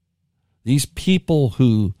 These people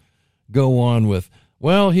who go on with,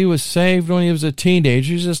 well, he was saved when he was a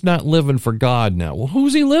teenager, he's just not living for God now. Well,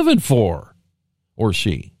 who's he living for? Or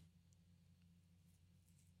she?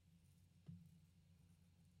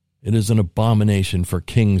 It is an abomination for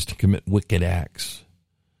kings to commit wicked acts,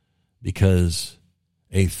 because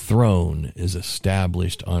a throne is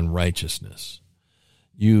established on righteousness.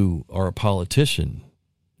 You are a politician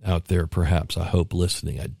out there, perhaps, I hope,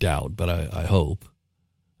 listening. I doubt, but I hope.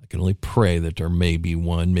 I can only pray that there may be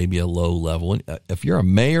one, maybe a low level. If you're a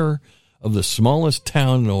mayor of the smallest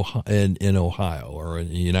town in Ohio or in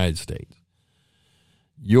the United States,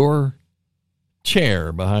 your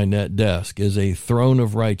chair behind that desk is a throne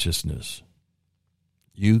of righteousness.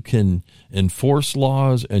 You can enforce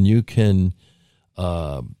laws, and you can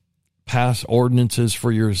pass ordinances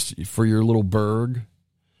for your little burg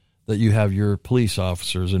that you have your police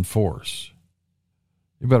officers enforce.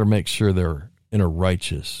 You better make sure they're in a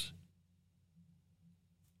righteous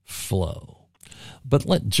flow. But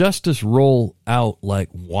let justice roll out like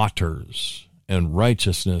waters, and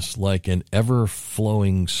righteousness like an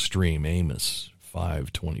ever-flowing stream. Amos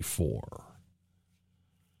 5:24.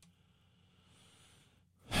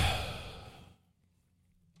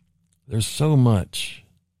 There's so much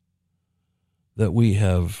that we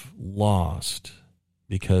have lost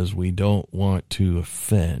because we don't want to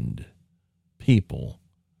offend people.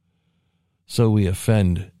 So we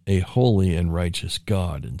offend a holy and righteous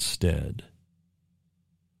God instead.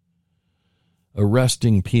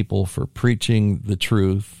 Arresting people for preaching the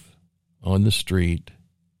truth on the street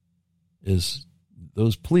is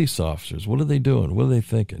those police officers. What are they doing? What are they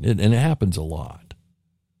thinking? And it happens a lot.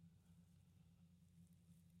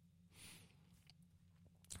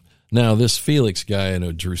 Now, this Felix guy, I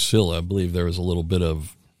know Drusilla, I believe there was a little bit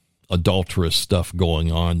of adulterous stuff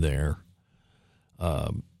going on there.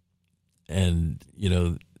 And, you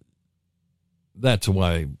know, that's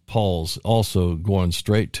why Paul's also going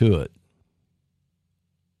straight to it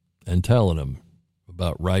and telling him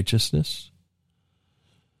about righteousness,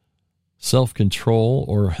 self-control,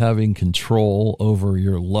 or having control over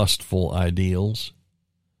your lustful ideals,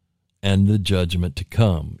 and the judgment to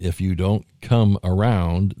come. If you don't come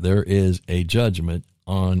around, there is a judgment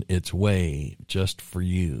on its way just for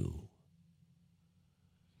you.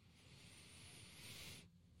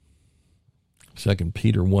 2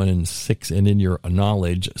 Peter 1:6, and in your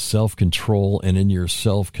knowledge, self-control, and in your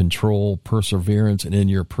self-control, perseverance, and in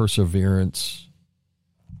your perseverance,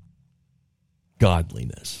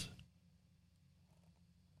 godliness.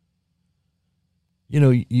 You know,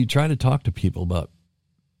 you try to talk to people about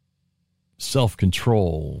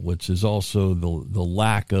self-control, which is also the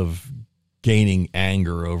lack of gaining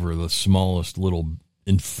anger over the smallest little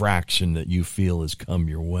infraction that you feel has come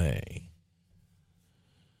your way.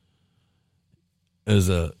 As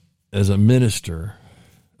a minister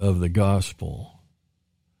of the gospel,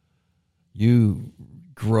 you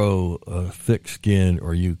grow a thick skin,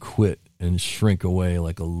 or you quit and shrink away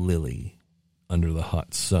like a lily under the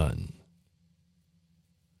hot sun.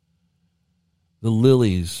 The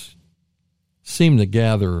lilies seem to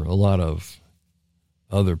gather a lot of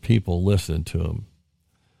other people listen to them,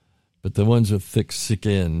 but the ones with thick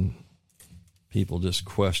skin, people just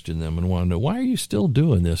question them and want to know, why are you still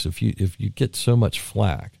doing this if you get so much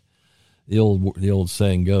flack? The old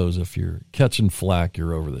saying goes, if you're catching flack,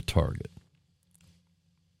 you're over the target.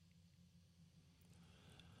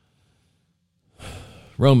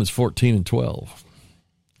 Romans 14:12.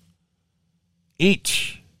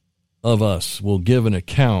 Each of us will give an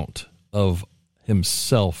account of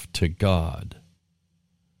himself to God.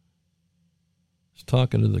 He's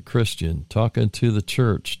talking to the Christian, talking to the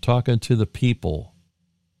church, talking to the people.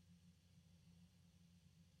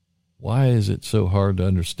 Why is it so hard to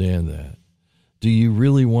understand that? Do you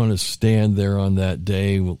really want to stand there on that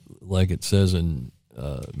day, like it says in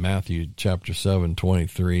Matthew chapter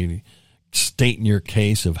 7:23, stating your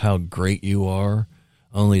case of how great you are,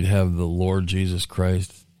 only to have the Lord Jesus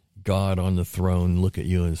Christ God on the throne look at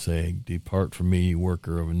you and say, "Depart from me, you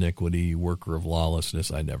worker of iniquity, you worker of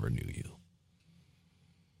lawlessness, I never knew you."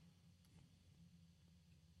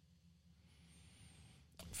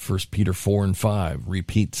 First Peter 4:5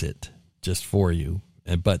 repeats it just for you.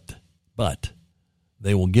 But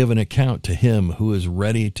they will give an account to him who is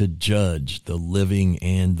ready to judge the living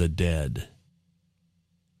and the dead.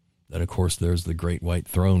 Then, of course, there's the great white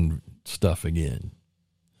throne stuff again.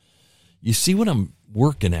 You see what I'm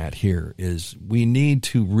working at here is we need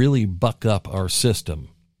to really buck up our system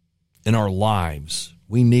in our lives.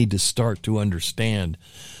 We need to start to understand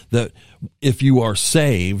that if you are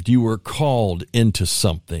saved, you are called into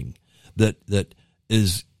something that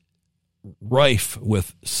is rife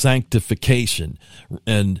with sanctification,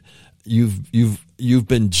 and you've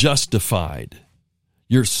been justified.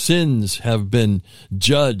 Your sins have been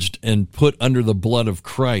judged and put under the blood of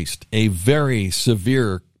Christ. A very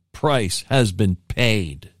severe price has been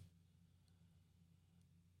paid.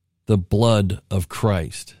 The blood of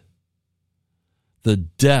Christ. The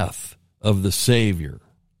death of the Savior.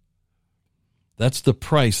 That's the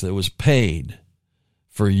price that was paid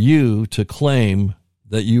for you to claim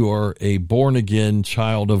that you are a born-again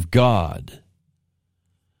child of God.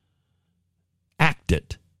 Act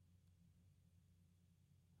it.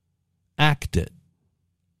 Act it.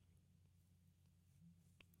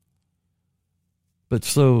 But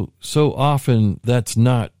so often that's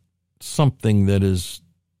not something that is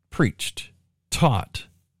preached, taught,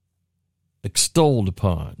 extolled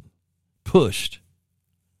upon, pushed,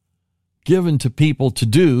 given to people to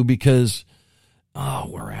do because,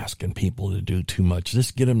 we're asking people to do too much.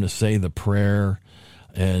 Just get them to say the prayer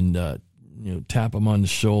and, tap them on the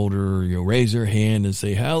shoulder, raise their hand and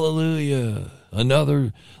say, "Hallelujah,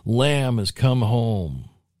 another lamb has come home."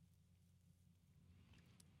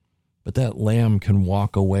 But that lamb can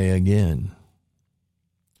walk away again.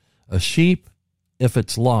 A sheep, if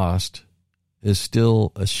it's lost, is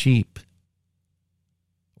still a sheep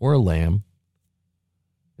or a lamb.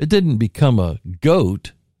 It didn't become a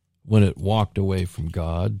goat when it walked away from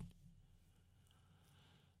God,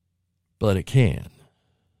 but it can.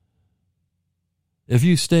 If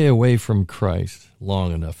you stay away from Christ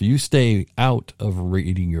long enough, you stay out of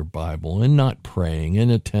reading your Bible and not praying and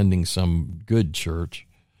attending some good church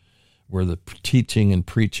where the teaching and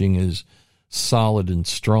preaching is solid and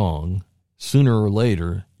strong, sooner or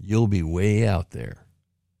later, you'll be way out there.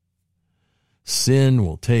 Sin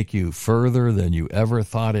will take you further than you ever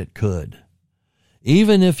thought it could.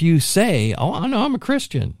 Even if you say, "Oh, no, I'm a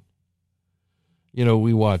Christian."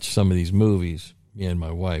 We watch some of these movies, me and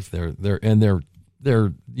my wife, they're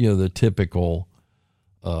the typical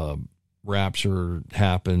rapture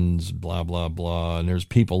happens, blah, blah, blah, and there's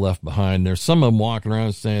people left behind. There's some of them walking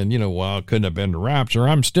around saying, "Well, it couldn't have been the rapture.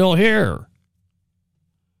 I'm still here.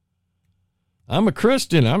 I'm a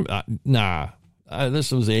Christian.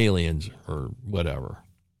 This was aliens or whatever.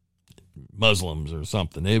 Muslims or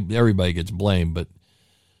something." Everybody gets blamed,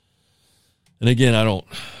 and again,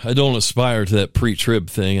 I don't aspire to that pre-trib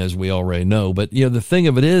thing, as we already know. But the thing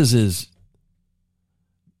of it is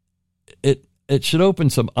it should open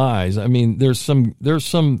some eyes. I mean, there's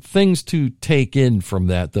some things to take in from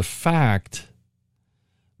that. The fact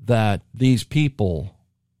that these people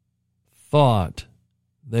thought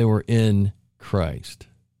they were in Christ,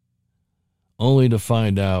 only to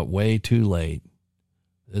find out way too late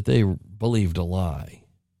that they believed a lie.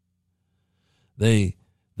 They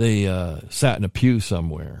sat in a pew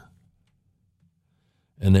somewhere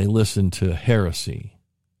and they listened to heresy.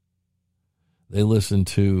 They listened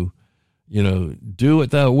to, "Do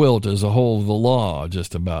what thou wilt" as a whole of the law,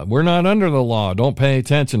 just about. We're not under the law. Don't pay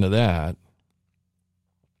attention to that.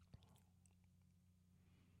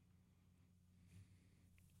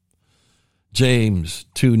 James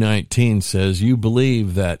 2:19 says, "You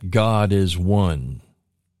believe that God is one.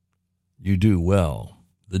 You do well.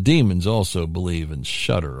 The demons also believe and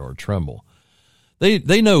shudder or tremble."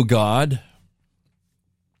 They know God.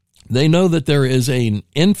 They know that there is an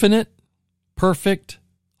infinite, perfect,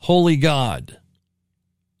 holy God.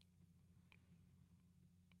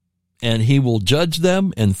 And he will judge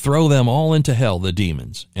them and throw them all into hell, the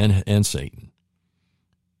demons and Satan.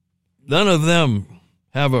 None of them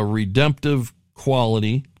have a redemptive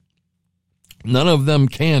quality. None of them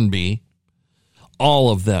can be. All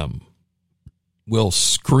of them will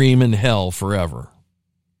scream in hell forever.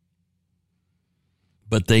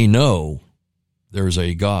 But they know there's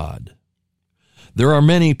a God. There are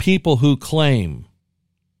many people who claim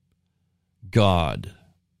God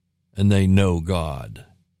and they know God,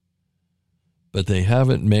 but they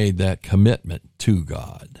haven't made that commitment to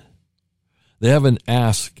God. They haven't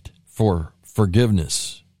asked for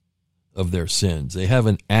forgiveness of their sins. They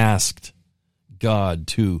haven't asked God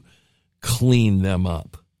to clean them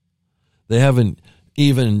up. They haven't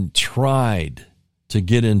even tried to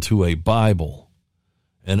get into a Bible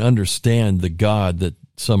and understand the God that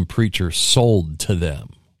some preacher sold to them.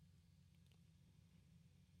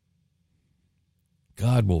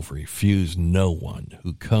 God will refuse no one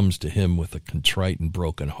who comes to him with a contrite and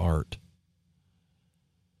broken heart.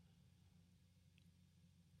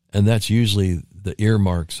 And that's usually the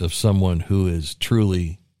earmarks of someone who has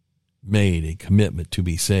truly made a commitment to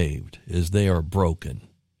be saved, is they are broken.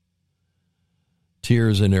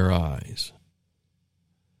 Tears in their eyes,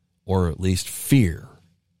 or at least fear.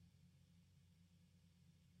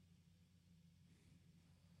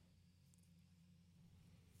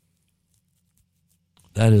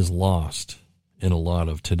 That is lost in a lot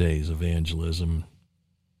of today's evangelism.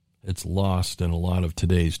 It's lost in a lot of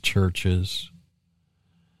today's churches,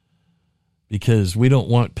 because we don't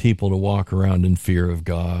want people to walk around in fear of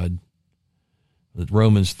God.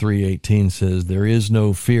 Romans 3:18 says, there is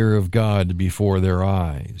no fear of God before their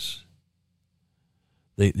eyes.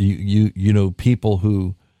 You know, people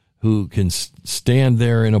who can stand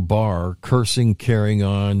there in a bar cursing, carrying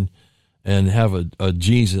on, and have a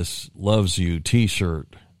Jesus loves you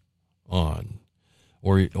t-shirt on.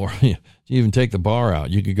 Or you even take the bar out.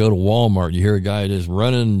 You could go to Walmart, you hear a guy just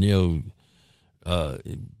running,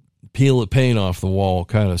 peel the paint off the wall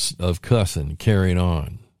kind of cussing, carrying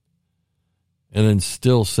on. And then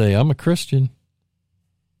still say, I'm a Christian.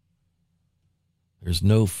 There's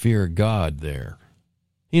no fear of God there.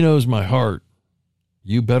 He knows my heart.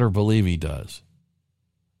 You better believe he does.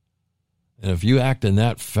 And if you act in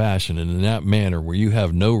that fashion and in that manner where you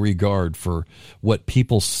have no regard for what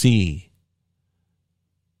people see,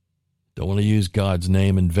 don't want to use God's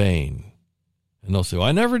name in vain. And they'll say, well,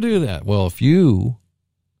 I never do that. Well, if you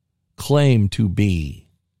claim to be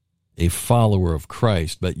a follower of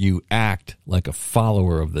Christ, but you act like a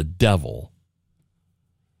follower of the devil.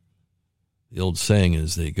 The old saying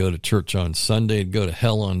is they go to church on Sunday and go to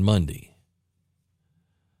hell on Monday.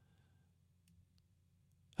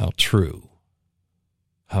 How true.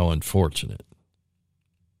 How unfortunate.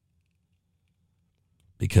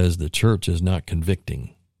 Because the church is not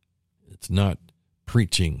convicting. It's not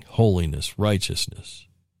preaching holiness, righteousness,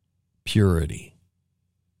 purity,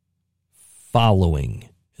 following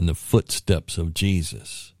in the footsteps of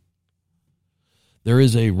Jesus. There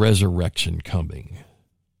is a resurrection coming,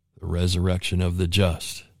 the resurrection of the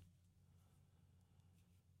just.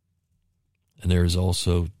 And there is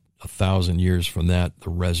also 1,000 years from that, the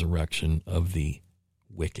resurrection of the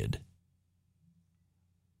wicked.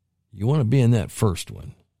 You want to be in that first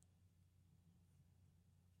one.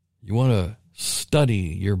 You want to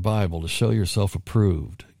study your Bible to show yourself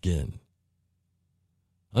approved again.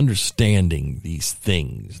 Understanding these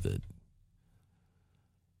things that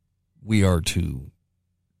we are to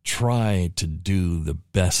try to do the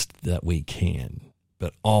best that we can.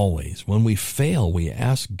 But always, when we fail, we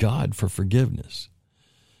ask God for forgiveness.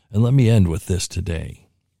 And let me end with this today.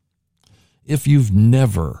 If you've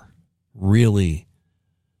never really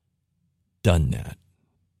done that,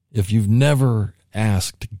 if you've never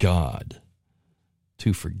asked God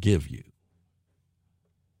to forgive you,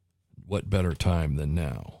 what better time than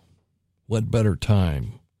now? What better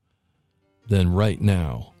time than right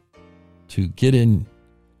now to get in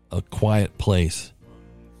a quiet place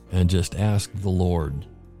and just ask the Lord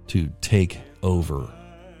to take over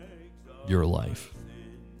your life,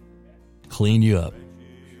 clean you up,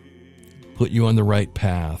 put you on the right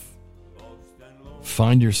path,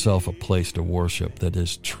 find yourself a place to worship that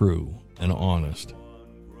is true and honest.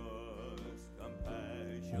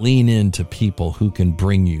 Lean into people who can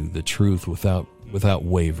bring you the truth without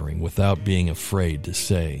wavering, without being afraid to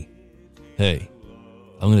say, hey,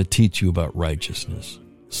 I'm going to teach you about righteousness,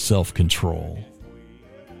 self-control,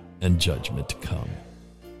 and judgment to come.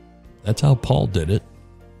 That's how Paul did it.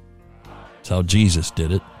 That's how Jesus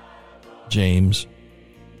did it. James,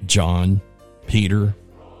 John, Peter,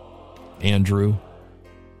 Andrew,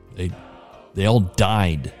 they all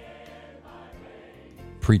died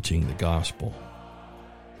preaching the gospel.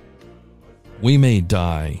 We may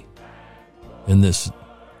die in this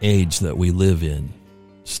age that we live in,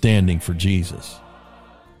 standing for Jesus,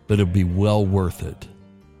 but it'll be well worth it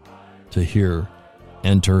to hear,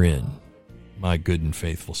 enter in, my good and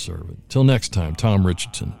faithful servant. Till next time, Tom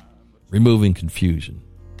Richardson, Removing Confusion.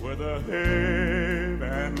 With a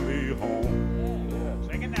heavenly home,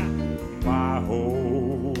 sing it now. My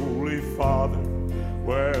Holy Father,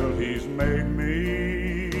 well, He's made me